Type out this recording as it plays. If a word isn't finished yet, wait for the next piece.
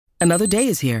Another day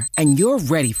is here, and you're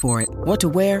ready for it. What to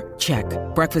wear? Check.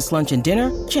 Breakfast, lunch, and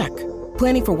dinner? Check.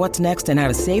 Planning for what's next and how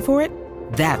to save for it?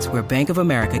 That's where Bank of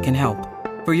America can help.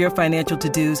 For your financial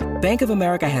to-dos, Bank of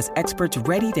America has experts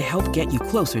ready to help get you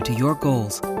closer to your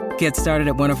goals. Get started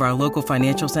at one of our local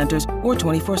financial centers or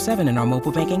 24/7 in our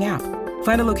mobile banking app.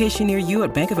 Find a location near you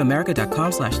at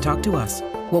bankofamerica.com/talktous.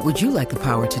 What would you like the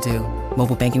power to do?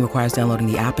 Mobile banking requires downloading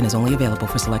the app and is only available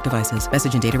for select devices.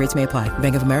 Message and data rates may apply.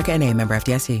 Bank of America N.A., member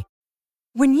FDIC.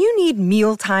 When you need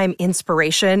mealtime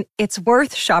inspiration, it's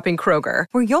worth shopping Kroger,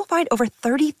 where you'll find over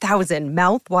 30,000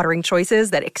 mouth-watering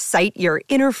choices that excite your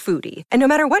inner foodie. And no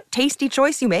matter what tasty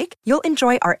choice you make, you'll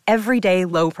enjoy our everyday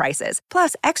low prices,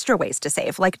 plus extra ways to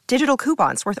save, like digital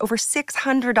coupons worth over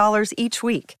 $600 each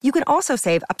week. You can also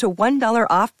save up to $1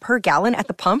 off per gallon at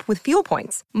the pump with fuel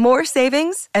points. More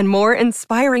savings and more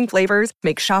inspiring flavors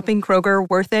make shopping Kroger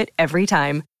worth it every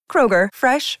time. Kroger,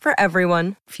 fresh for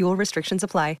everyone. Fuel restrictions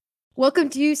apply. Welcome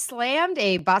to Slammed,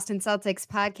 a Boston Celtics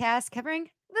podcast covering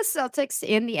the Celtics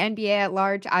and the NBA at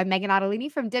large. I'm Megan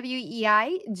Ottolini from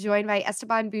WEI, joined by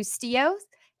Esteban Bustillos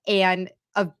and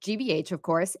of GBH, of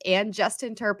course, and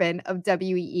Justin Turpin of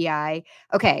WEI.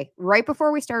 Okay, right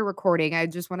before we started recording, I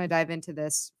just want to dive into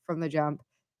this from the jump.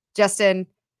 Justin,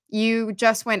 you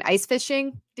just went ice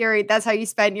fishing. That's how you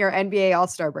spent your NBA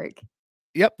All-Star break.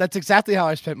 Yep, that's exactly how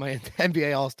I spent my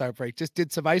NBA All-Star break. Just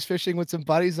did some ice fishing with some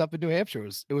buddies up in New Hampshire.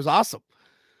 It was awesome.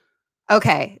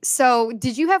 Okay, so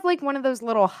did you have like one of those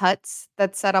little huts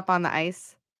that's set up on the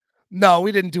ice? No,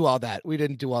 we didn't do all that. We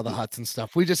didn't do all the huts and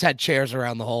stuff. We just had chairs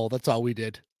around the hole. That's all we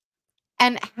did.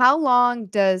 And how long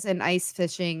does an ice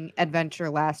fishing adventure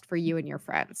last for you and your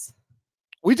friends?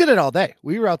 We did it all day.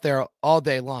 We were out there all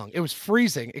day long. It was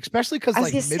freezing, especially because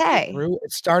like midway through,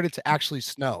 it started to actually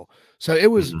snow. So it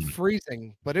was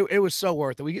freezing, but it was so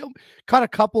worth it. We caught a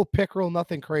couple pickerel,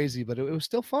 nothing crazy, but it was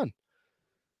still fun.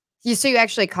 So you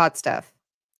actually caught stuff?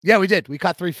 Yeah, we did. We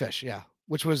caught 3 fish. Yeah,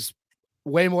 which was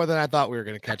way more than I thought we were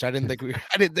going to catch. I didn't think we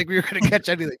were going to catch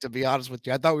anything. To be honest with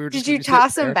you, I thought we were. Did you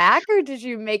toss them back, or did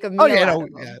you make a meal? Oh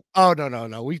yeah, Oh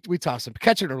no. We toss them.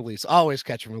 Catch and release. Always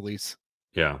catch and release.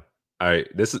 Yeah.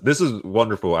 This is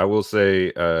wonderful. I will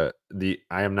say I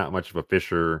am not much of a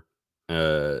fisher.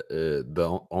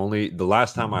 The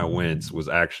last time I went was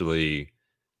actually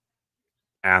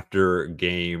after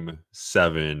Game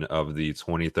 7 of the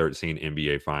 2013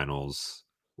 NBA Finals,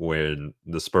 when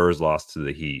the Spurs lost to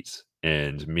the Heat,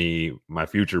 and me, my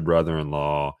future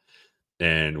brother-in-law,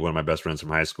 and one of my best friends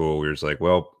from high school, we were just like,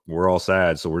 well, we're all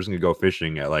sad, so we're just gonna go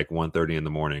fishing at like 1:30 in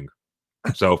the morning.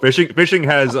 So fishing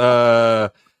has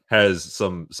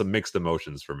some mixed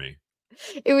emotions for me.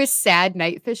 It was sad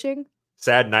night fishing.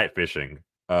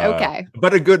 Okay,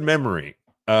 but a good memory.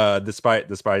 Despite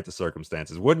the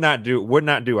circumstances, would not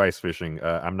do ice fishing.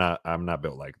 I'm not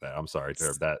built like that. I'm sorry,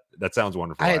 Terp. That sounds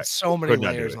wonderful. I had so many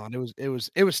layers on. It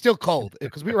was still cold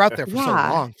because we were out there for so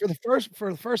long.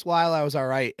 For the first while, I was all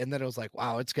right, and then it was like,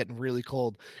 wow, it's getting really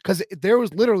cold because there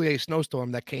was literally a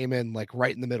snowstorm that came in like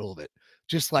right in the middle of it.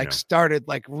 Just like started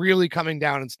like really coming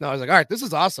down in snow. I was like, all right, this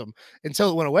is awesome. Until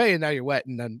it went away, and now you're wet,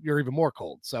 and then you're even more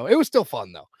cold. So it was still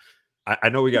fun though. I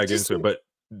know we gotta get into it, but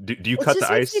do you cut the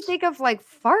ice? Makes you think of like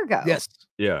Fargo. Yes.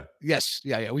 Yeah. Yes.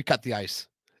 Yeah. We cut the ice.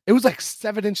 It was like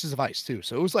 7 inches of ice too,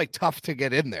 so it was like tough to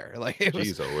get in there. Like it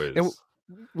was.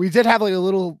 We did have like a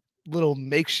little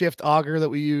makeshift auger that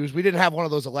we used. We didn't have one of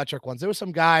those electric ones. There was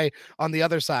some guy on the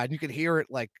other side, and you could hear it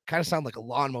like kind of sound like a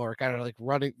lawnmower, kind of like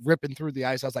ripping through the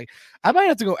ice. I was like, I might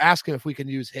have to go ask him if we can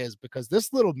use his, because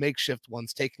this little makeshift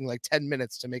one's taking like 10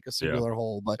 minutes to make a singular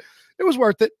hole, but it was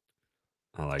worth it.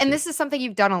 This is something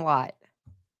you've done a lot.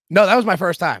 No, that was my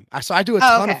first time. I do a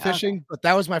ton of fishing, but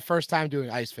that was my first time doing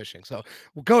ice fishing. So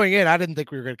going in, I didn't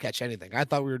think we were going to catch anything. I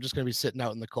thought we were just going to be sitting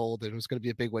out in the cold, and it was going to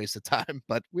be a big waste of time.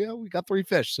 But we got 3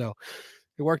 fish, so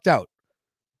it worked out.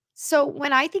 So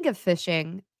when I think of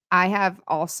fishing, I have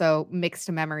also mixed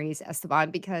memories,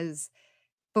 Esteban, because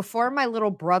before my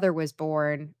little brother was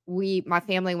born, my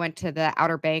family went to the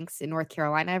Outer Banks in North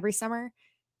Carolina every summer,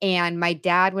 and my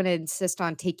dad would insist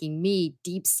on taking me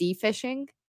deep sea fishing,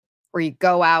 where you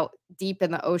go out deep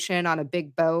in the ocean on a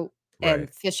big boat and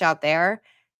fish out there.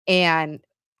 And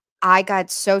I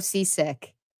got so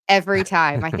seasick every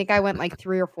time. I think I went like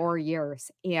 3 or 4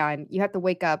 years, and you have to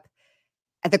wake up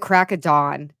at the crack of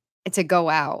dawn to go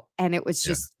out. And it was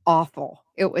just awful.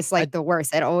 It was like the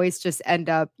worst. I'd always just end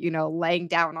up, laying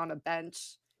down on a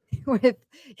bench with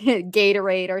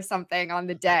Gatorade or something on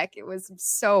the deck. It was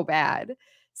so bad.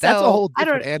 That's a whole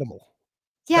different animal.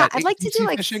 Yeah, I'd like to do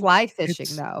like fly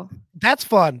fishing though. That's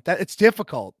fun. It's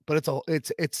difficult, but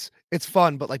it's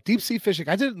fun. But like deep sea fishing,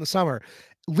 I did it in the summer.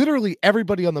 Literally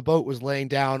everybody on the boat was laying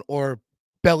down or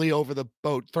belly over the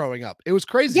boat throwing up. It was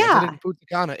crazy. I did it in Punta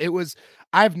Cana.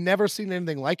 I've never seen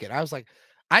anything like it. I was like,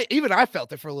 I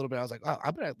felt it for a little bit. I was like, oh,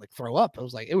 I'm gonna like throw up. I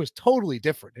was like, it was totally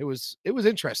different. It was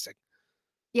interesting.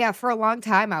 Yeah, for a long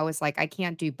time, I was like, I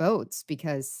can't do boats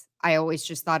because I always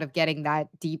just thought of getting that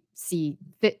deep sea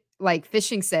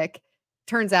fishing sick.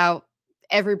 Turns out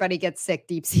everybody gets sick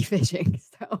deep sea fishing.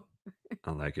 So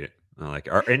I like it.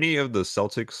 Are any of the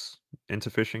Celtics into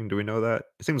fishing? Do we know that?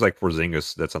 It seems like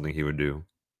Porzingis, that's something he would do.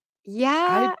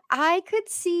 yeah, I could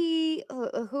see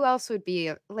who else would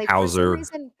be like for some Hauser.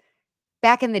 reason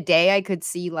back in the day I could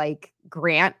see like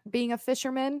Grant being a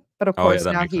fisherman, but of Oh yeah, course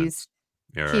that now makes sense.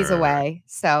 Yeah, he's right. away,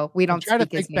 so we I'm don't trying to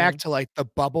speak his think back name. to like the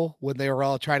bubble when they were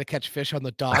all trying to catch fish on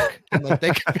the dock and like they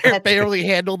could That's barely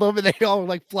handle them and they all were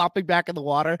like flopping back in the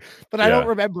water. But I don't Yeah.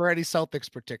 remember any Celtics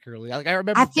particularly. Like I I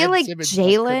remember feel Ben like Simmons like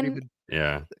couldn't Jalen even.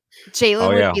 Yeah. Oh Jalen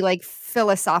would yeah. be like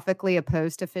philosophically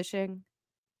opposed to fishing,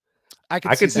 I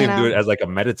could I see could see you him that. do it know? as like a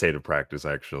meditative practice,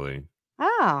 actually.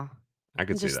 Oh, I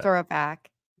could and see just that. throw it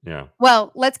back. Yeah.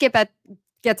 Well, let's get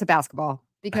to basketball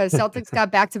because Celtics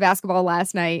got back to basketball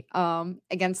last night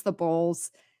against the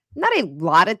Bulls. Not a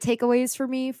lot of takeaways for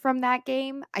me from that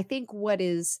game. I think what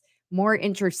is more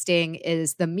interesting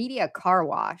is the media car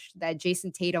wash that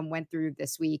Jayson Tatum went through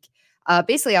this week,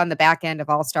 basically on the back end of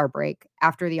All-Star break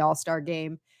after the All-Star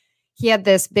game. He had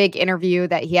this big interview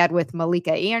that he had with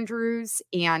Malika Andrews,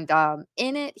 and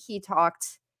in it, he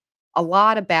talked a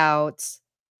lot about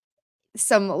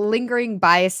some lingering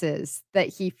biases that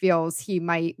he feels he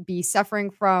might be suffering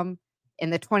from in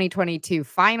the 2022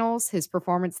 finals, his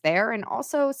performance there, and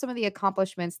also some of the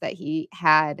accomplishments that he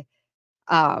had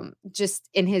just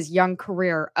in his young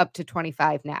career up to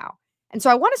 25 now. And so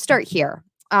I want to start here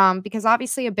because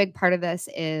obviously a big part of this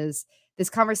is this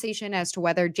conversation as to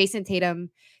whether Jayson Tatum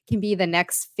can be the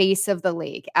next face of the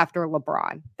league after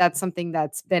LeBron. That's something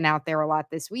that's been out there a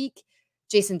lot this week.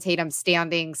 Jayson Tatum's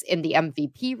standings in the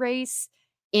MVP race,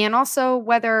 and also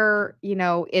whether,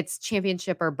 it's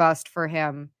championship or bust for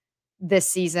him this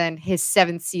season, his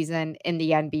 7th season in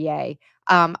the NBA.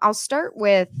 I'll start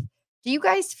with, do you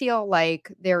guys feel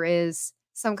like there is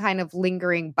some kind of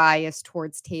lingering bias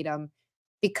towards Tatum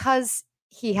because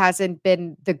he hasn't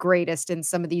been the greatest in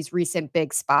some of these recent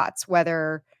big spots,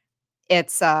 whether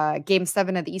it's game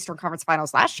 7 of the Eastern Conference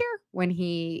Finals last year when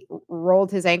he rolled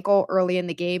his ankle early in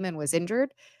the game and was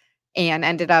injured and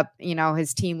ended up,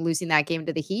 his team losing that game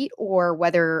to the Heat, or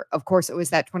whether, of course, it was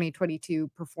that 2022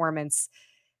 performance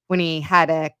when he had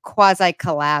a quasi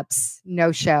collapse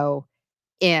no show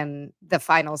in the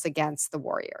finals against the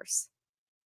Warriors.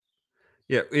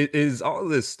 Yeah. Is all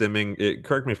this stemming?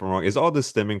 Correct me if I'm wrong. Is all this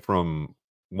stemming from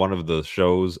one of the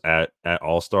shows at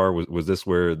All Star? Was this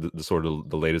where the sort of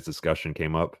the latest discussion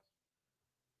came up?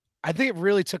 I think it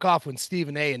really took off when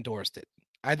Stephen A endorsed it.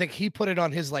 I think he put it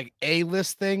on his like A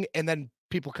list thing, and then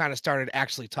people kind of started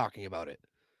actually talking about it.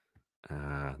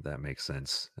 That makes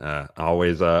sense.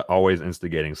 Always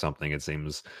instigating something. It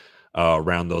seems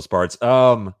around those parts.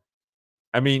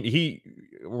 I mean,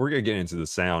 we're gonna get into the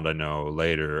sound, I know,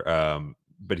 later.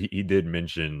 But he did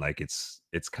mention like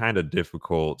it's kind of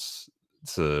difficult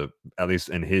to, at least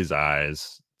in his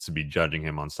eyes, to be judging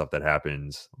him on stuff that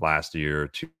happened last year,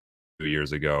 2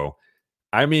 years ago.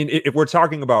 I mean, if we're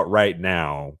talking about right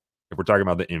now, if we're talking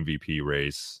about the MVP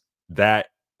race, that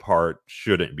part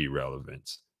shouldn't be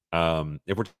relevant.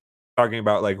 If we're talking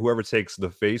about like whoever takes the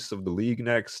face of the league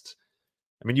next,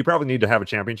 I mean, you probably need to have a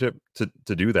championship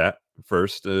to do that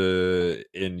first. And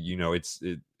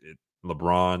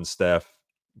LeBron, Steph,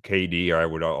 KD, I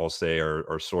would all say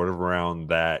are sort of around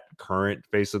that current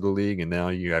face of the league, and now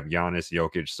you have Giannis,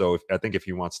 Jokic. So I think if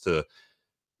he wants to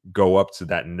go up to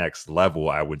that next level,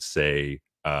 I would say,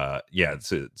 yeah,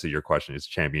 to your question, is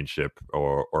championship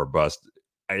or bust.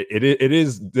 It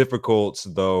is difficult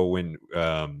though when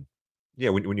yeah,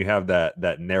 when you have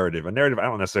that narrative, a narrative I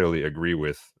don't necessarily agree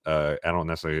with. I don't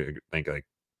necessarily think like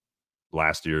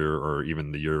last year or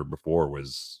even the year before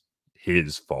was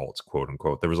his fault, quote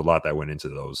unquote. There was a lot that went into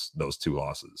those 2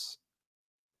 losses.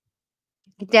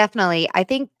 Definitely. I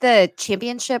think the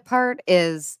championship part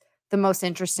is the most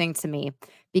interesting to me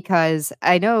because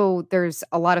I know there's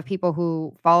a lot of people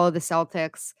who follow the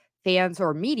Celtics, fans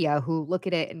or media, who look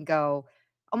at it and go,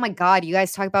 "Oh my God, you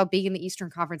guys talk about being in the Eastern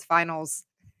Conference Finals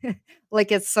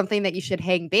like it's something that you should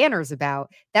hang banners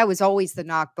about." That was always the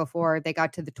knock before they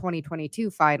got to the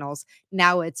 2022 finals.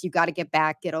 Now it's you got to get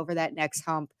back, get over that next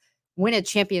hump, win a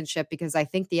championship, because I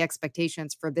think the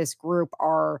expectations for this group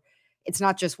are, it's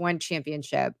not just one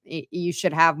championship. You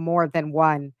should have more than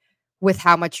one with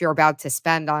how much you're about to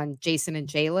spend on Jason and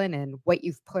Jalen and what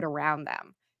you've put around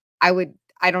them. I would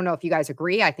I don't know if you guys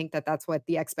agree. I think that that's what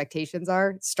the expectations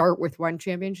are. Start with one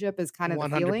championship is kind of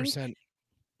the feeling. 100%.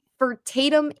 For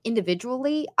Tatum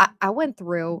individually, I went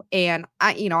through and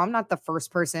I'm not the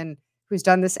first person who's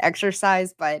done this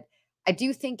exercise, but I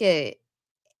do think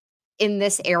in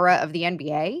this era of the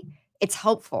NBA, it's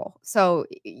helpful. So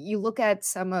you look at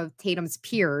some of Tatum's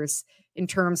peers in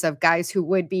terms of guys who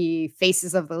would be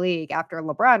faces of the league after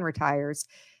LeBron retires.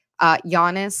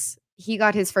 Giannis, he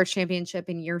got his first championship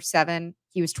in year 7.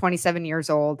 He was 27 years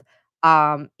old.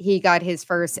 He got his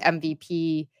first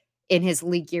MVP in his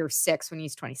league year 6 when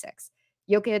he's 26.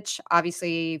 Jokic,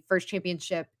 obviously, first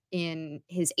championship in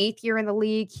his 8th year in the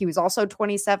league. He was also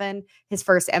 27, his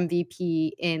first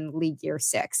MVP in league year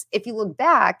 6. If you look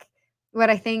back, what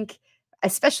I think,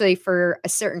 especially for a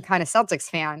certain kind of Celtics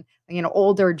fan,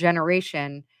 older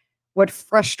generation, what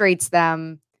frustrates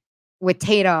them with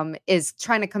Tatum is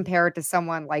trying to compare it to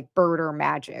someone like Bird or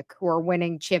Magic, who are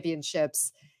winning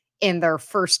championships in their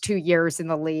first 2 years in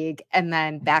the league and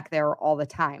then back there all the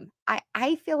time.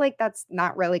 I feel like that's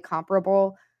not really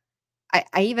comparable.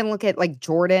 I even look at like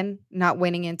Jordan not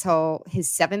winning until his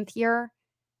 7th year.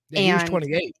 Yeah, he was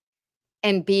 28.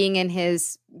 And being in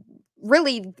his,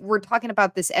 really, we're talking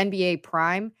about this NBA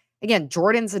prime. Again,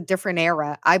 Jordan's a different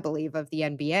era, I believe, of the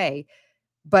NBA.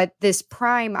 But this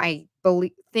prime, I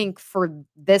think for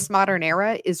this modern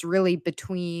era is really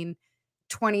between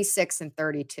 26 and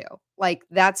 32. Like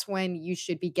that's when you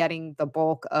should be getting the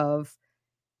bulk of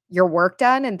your work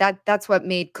done. And that's what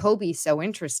made Kobe so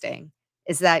interesting,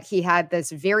 is that he had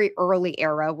this very early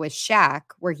era with Shaq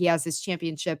where he has his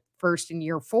championship first in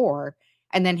year 4.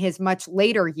 And then his much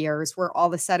later years where all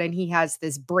of a sudden he has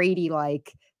this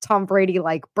Tom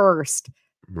Brady-like burst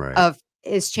of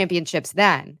his championships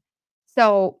then.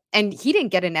 So, and he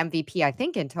didn't get an MVP, I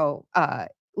think, until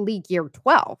league year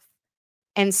 12.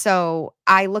 And so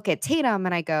I look at Tatum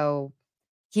and I go,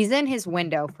 he's in his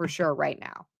window for sure right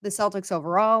now. The Celtics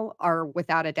overall are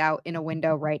without a doubt in a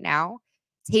window right now.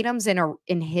 Tatum's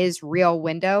in his real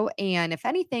window. And if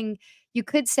anything, you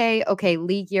could say, okay,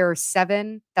 league year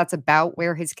 7, that's about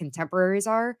where his contemporaries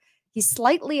are. He's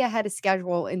slightly ahead of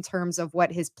schedule in terms of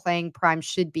what his playing prime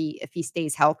should be if he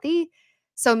stays healthy.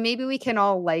 So maybe we can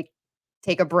all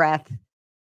take a breath.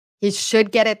 He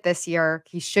should get it this year.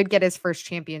 He should get his first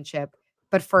championship.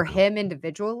 But for him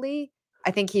individually,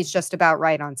 I think he's just about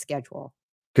right on schedule.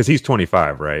 Because he's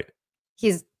 25, right?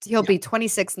 He'll be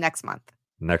 26 next month.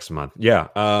 Yeah.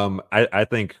 I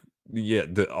think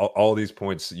all these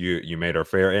points you made are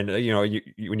fair. And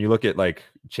when you look at like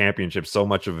championships, so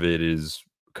much of it is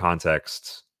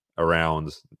context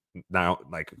around now,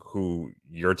 like who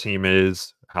your team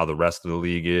is, how the rest of the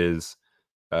league is.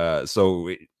 And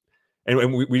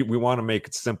we want to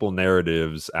make simple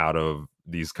narratives out of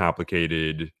these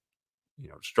complicated,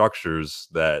 structures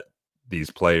that these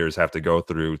players have to go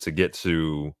through to get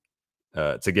to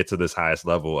this highest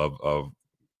level of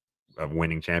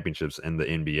winning championships in the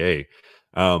NBA.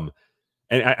 And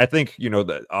I think,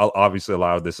 that obviously a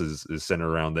lot of this is centered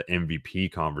around the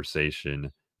MVP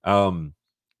conversation.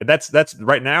 That's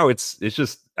right now. It's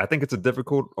just, I think it's a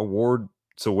difficult award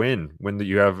to win when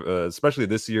you have, especially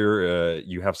this year,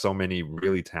 you have so many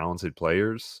really talented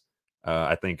players.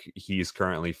 I think he's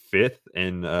currently 5th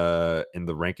in the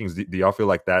rankings. Do y'all feel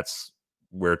like that's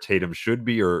where Tatum should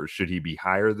be, or should he be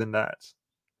higher than that?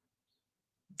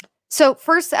 So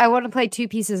first, I want to play 2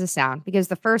 pieces of sound, because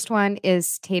the first one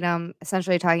is Tatum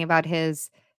essentially talking about his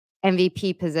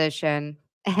MVP position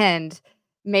and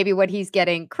maybe what he's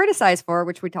getting criticized for,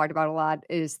 which we talked about a lot,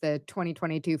 is the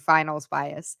 2022 finals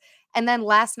bias. And then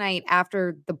last night,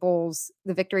 after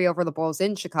the victory over the Bulls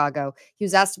in Chicago, he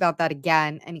was asked about that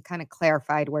again, and he kind of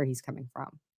clarified where he's coming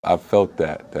from. I felt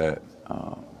that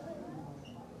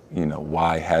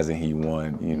why hasn't he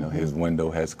won? His window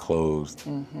has closed.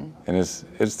 Mm-hmm. And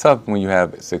it's tough when you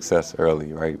have success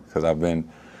early, right? Because I've been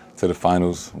to the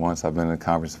finals once, I've been in the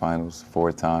conference finals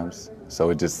 4 times. So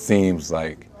it just seems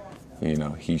like,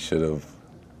 he should have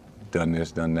done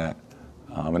this, done that.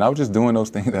 And I was just doing those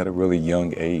things at a really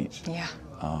young age. Yeah.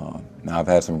 Now I've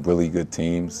had some really good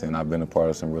teams, and I've been a part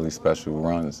of some really special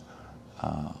runs.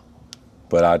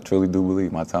 But I truly do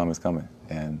believe my time is coming,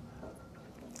 and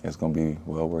it's going to be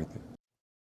well worth it.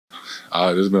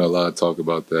 There's been a lot of talk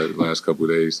about that the last couple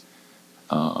of days.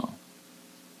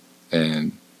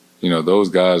 And, those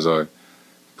guys are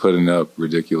putting up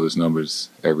ridiculous numbers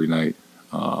every night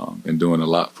and doing a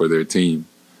lot for their team.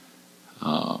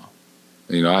 I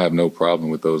have no problem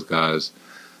with those guys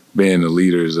being the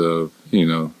leaders of,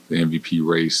 the MVP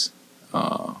race.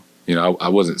 I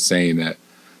wasn't saying that,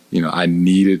 I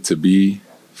needed to be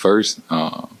first.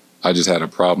 I just had a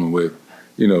problem with,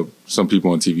 some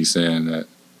people on TV saying that,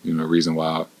 the reason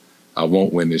why I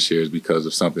won't win this year is because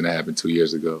of something that happened 2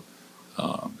 years ago.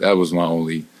 That was my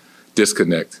only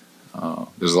disconnect.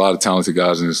 There's a lot of talented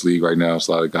guys in this league right now. There's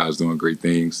a lot of guys doing great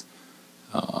things.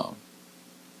 I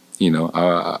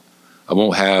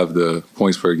won't have the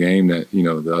points per game that,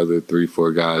 the other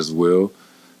 3-4 guys will.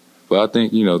 But I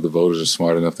think, the voters are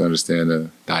smart enough to understand the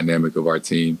dynamic of our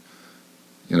team,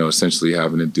 essentially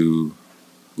having to do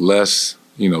less,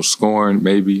 scoring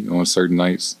maybe on certain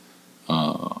nights,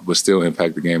 but still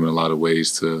impact the game in a lot of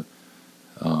ways to,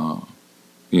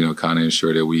 kind of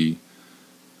ensure that we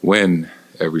win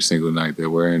every single night, that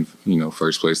we're in,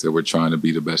 first place, that we're trying to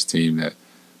be the best team, that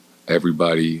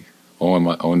everybody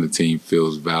on the team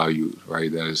feels valued,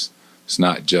 right? That it's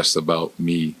not just about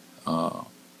me,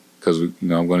 because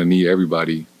I'm going to need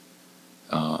everybody,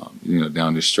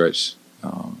 down this stretch.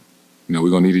 We're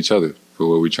going to need each other for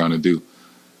what we're trying to do,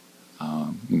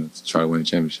 to try to win a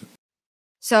championship.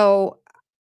 So,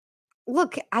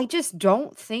 look, I just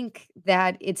don't think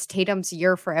that it's Tatum's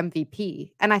year for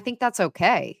MVP, and I think that's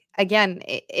okay. Again,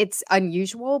 it's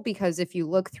unusual because if you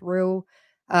look through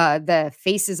the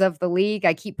faces of the league,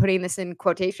 I keep putting this in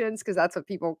quotations because that's what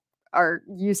people are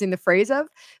using the phrase of.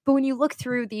 But when you look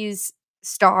through these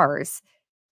stars,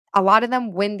 a lot of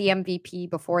them win the MVP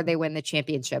before they win the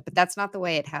championship, but that's not the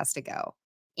way it has to go.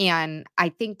 And I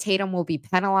think Tatum will be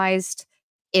penalized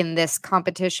in this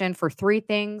competition for 3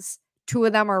 things. 2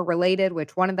 of them are related,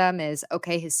 which one of them is,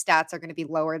 okay, his stats are going to be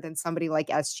lower than somebody like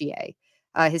SGA.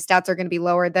 His stats are going to be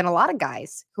lower than a lot of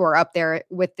guys who are up there,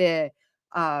 with the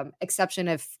exception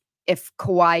of if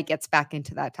Kawhi gets back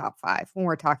into that top 5 when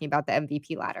we're talking about the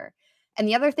MVP ladder. And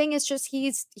the other thing is just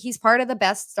he's part of the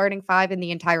best starting 5 in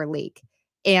the entire league.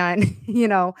 And,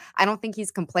 I don't think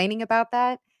he's complaining about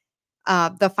that.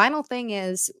 The final thing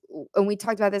is, and we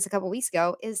talked about this a couple weeks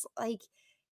ago, is like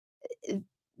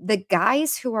the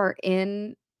guys who are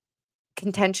in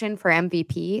contention for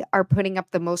MVP are putting up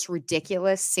the most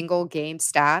ridiculous single game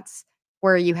stats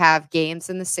where you have games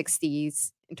in the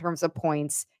 60s in terms of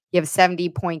points. You have a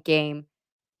 70-point game.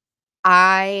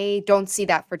 I don't see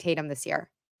that for Tatum this year.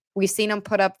 We've seen him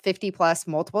put up 50 plus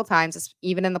multiple times,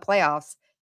 even in the playoffs.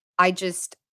 I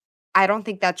don't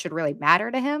think that should really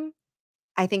matter to him.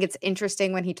 I think it's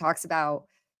interesting when he talks about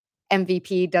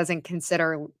MVP doesn't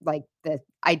consider like the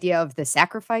idea of the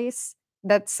sacrifice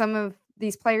that some of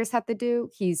these players have to do.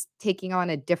 He's taking on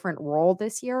a different role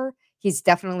this year. He's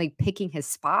definitely picking his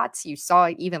spots. You saw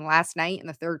it even last night in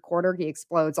the 3rd quarter. He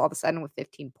explodes all of a sudden with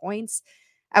 15 points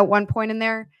at one point in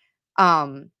there.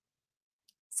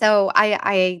 So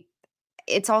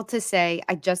it's all to say,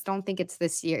 I just don't think it's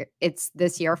this year. It's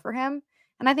this year for him.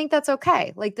 And I think that's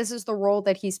okay. Like, this is the role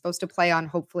that he's supposed to play on,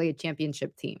 hopefully, a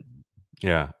championship team.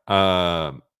 Yeah.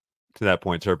 To that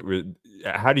point, Terp,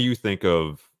 how do you think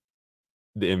of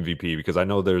the MVP? Because I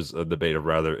know there's a debate of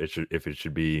if it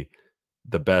should be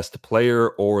the best player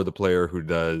or the player who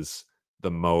does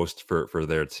the most for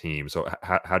their team. So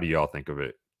how do y'all think of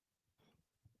it?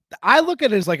 I look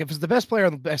at it as like, if it's the best player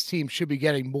on the best team, should be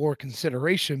getting more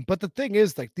consideration. But the thing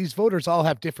is, like, these voters all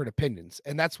have different opinions,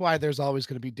 and that's why there's always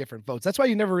going to be different votes. That's why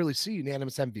you never really see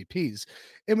unanimous MVPs.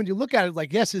 And when you look at it,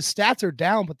 like, yes, his stats are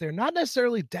down, but they're not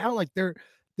necessarily down. Like, they're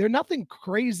nothing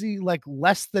crazy, like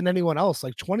less than anyone else.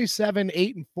 Like 27,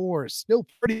 8, and 4 is still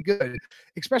pretty good,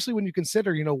 especially when you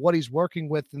consider, what he's working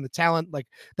with and the talent, like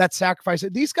that sacrifice.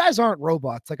 These guys aren't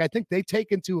robots. Like, I think they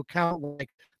take into account, like,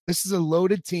 this is a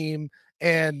loaded team,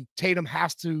 and Tatum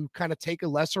has to kind of take a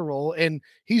lesser role, and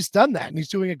he's done that, and he's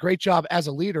doing a great job as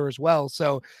a leader as well.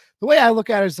 So the way I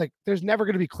look at it is like, there's never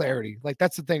going to be clarity. Like,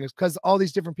 that's the thing, is because all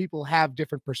these different people have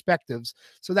different perspectives.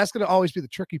 So that's going to always be the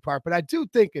tricky part. But I do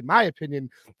think, in my opinion,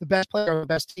 the best player on the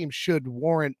best team should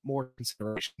warrant more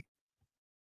consideration.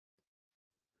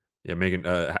 Yeah, Megan,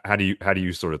 how do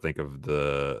you sort of think of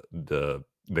the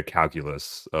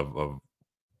calculus of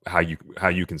how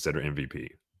you consider MVP?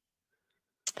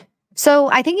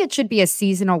 So I think it should be a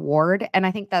season award. And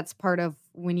I think that's part of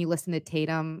when you listen to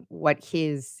Tatum, what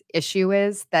his issue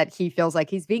is, that he feels like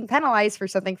he's being penalized for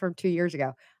something from 2 years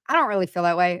ago. I don't really feel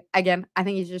that way. Again, I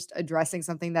think he's just addressing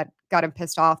something that got him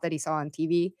pissed off that he saw on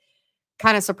TV.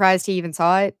 Kind of surprised he even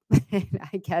saw it.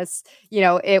 I guess,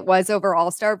 it was over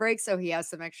All-Star break, so he has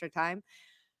some extra time.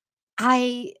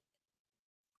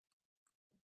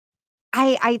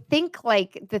 I think,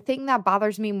 like, the thing that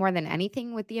bothers me more than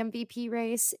anything with the MVP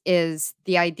race is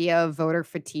the idea of voter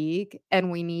fatigue,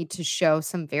 and we need to show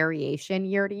some variation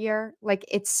year to year. Like,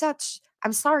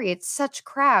 I'm sorry, it's such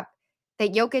crap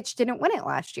that Jokic didn't win it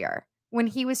last year when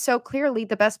he was so clearly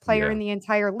the best player Yeah. in the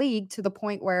entire league, to the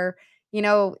point where,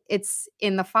 it's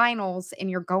in the finals and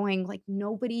you're going like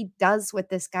nobody does what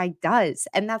this guy does.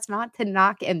 And that's not to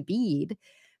knock Embiid,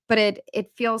 but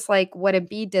it feels like what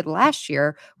Embiid did last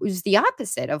year was the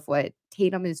opposite of what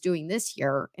Tatum is doing this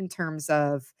year in terms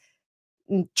of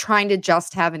trying to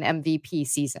just have an MVP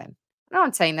season. I'm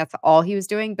not saying that's all he was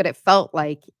doing, but it felt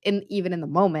like even in the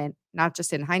moment, not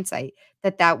just in hindsight,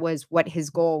 that was what his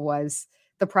goal was,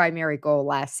 the primary goal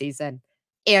last season.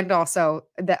 And also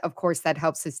that of course that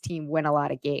helps his team win a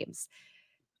lot of games.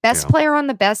 Best Yeah. player on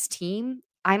the best team,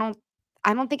 I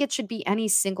don't think it should be any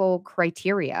single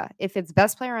criteria. If it's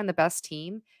best player on the best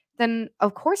team, then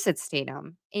of course it's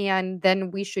Tatum. And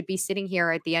then we should be sitting here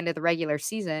at the end of the regular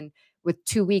season with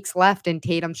 2 weeks left and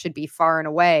Tatum should be far and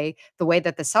away the way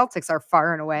that the Celtics are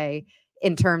far and away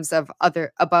in terms of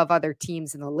above other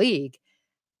teams in the league.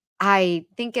 I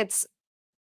think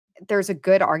there's a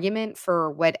good argument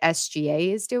for what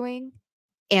SGA is doing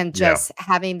and Yeah. just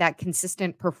having that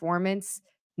consistent performance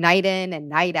night in and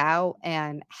night out,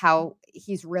 and how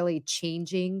he's really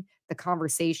changing the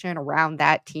conversation around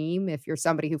that team. If you're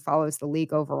somebody who follows the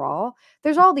league overall,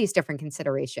 there's all these different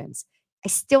considerations. I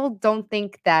still don't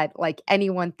think that like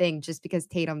any one thing, just because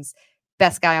Tatum's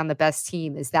best guy on the best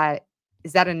team, is that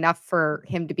enough for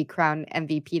him to be crowned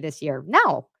MVP this year?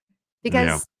 No, Yeah.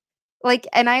 because like,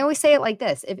 and I always say it like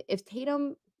this: if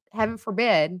Tatum, heaven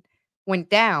forbid,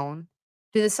 went down,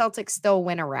 do the Celtics still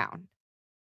win a round?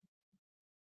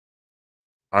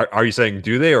 Are you saying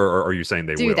do they, or are you saying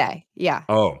they Do will? they? Yeah.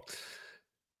 Oh,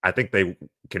 I think they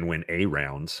can win a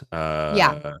round.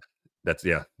 Yeah. That's I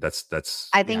Yeah.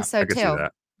 think so I could see too.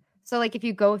 that. So, like, if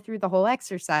you go through the whole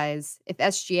exercise, if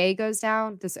SGA goes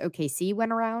down, does OKC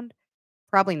win a round?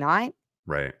 Probably not.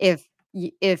 Right. If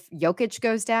Jokic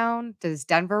goes down, does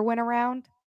Denver win a round?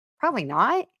 Probably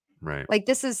not. Right. Like,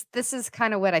 this is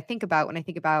kinda what I think about when I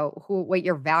think about what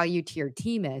your value to your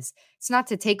team is. It's not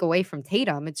to take away from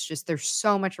Tatum, it's just there's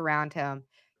so much around him.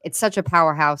 It's such a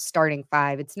powerhouse starting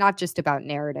 5. It's not just about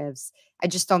narratives. I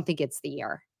just don't think it's the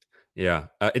year. Yeah,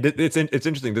 it's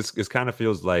interesting. This kind of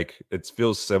feels like it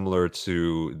feels similar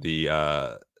to the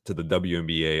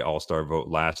WNBA All Star vote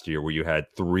last year, where you had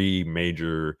three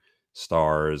major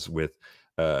stars with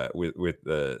Asia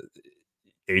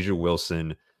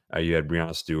Wilson, you had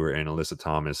Breonna Stewart and Alyssa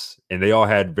Thomas, and they all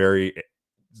had very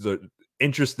the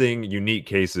interesting, unique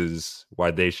cases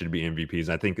why they should be MVPs.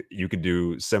 And I think you could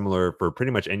do similar for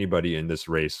pretty much anybody in this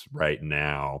race right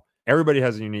now. Everybody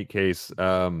has a unique case.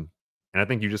 And I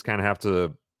think you just kind of have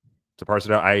to parse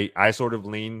it out. I sort of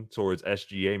lean towards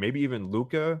SGA, maybe even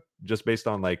Luca, just based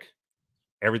on like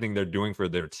everything they're doing for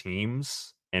their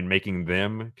teams and making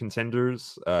them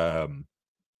contenders.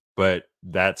 But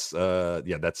that's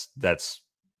just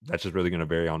really going to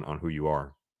vary on who you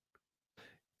are.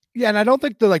 Yeah, and I don't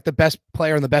think the best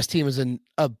player on the best team is an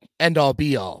end all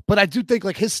be all, but I do think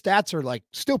like his stats are like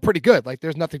still pretty good. Like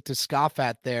there's nothing to scoff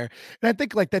at there, and I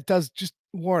think like that does just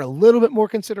warrant a little bit more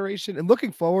consideration. And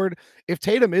looking forward, if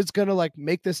Tatum is gonna like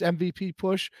make this MVP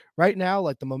push right now,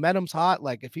 like the momentum's hot.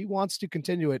 Like if he wants to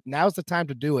continue it, now's the time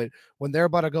to do it. When they're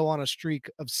about to go on a streak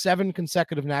of 7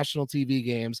 consecutive national TV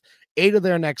games, 8 of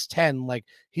their next 10, like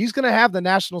he's gonna have the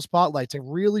national spotlight to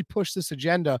really push this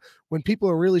agenda when people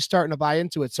are really starting to buy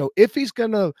into it. So if he's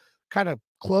going to kind of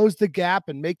close the gap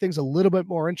and make things a little bit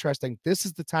more interesting, this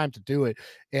is the time to do it.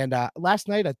 And last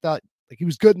night I thought like he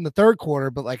was good in the third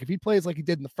quarter, but like if he plays like he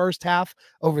did in the first half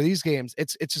over these games,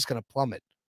 it's just going to plummet.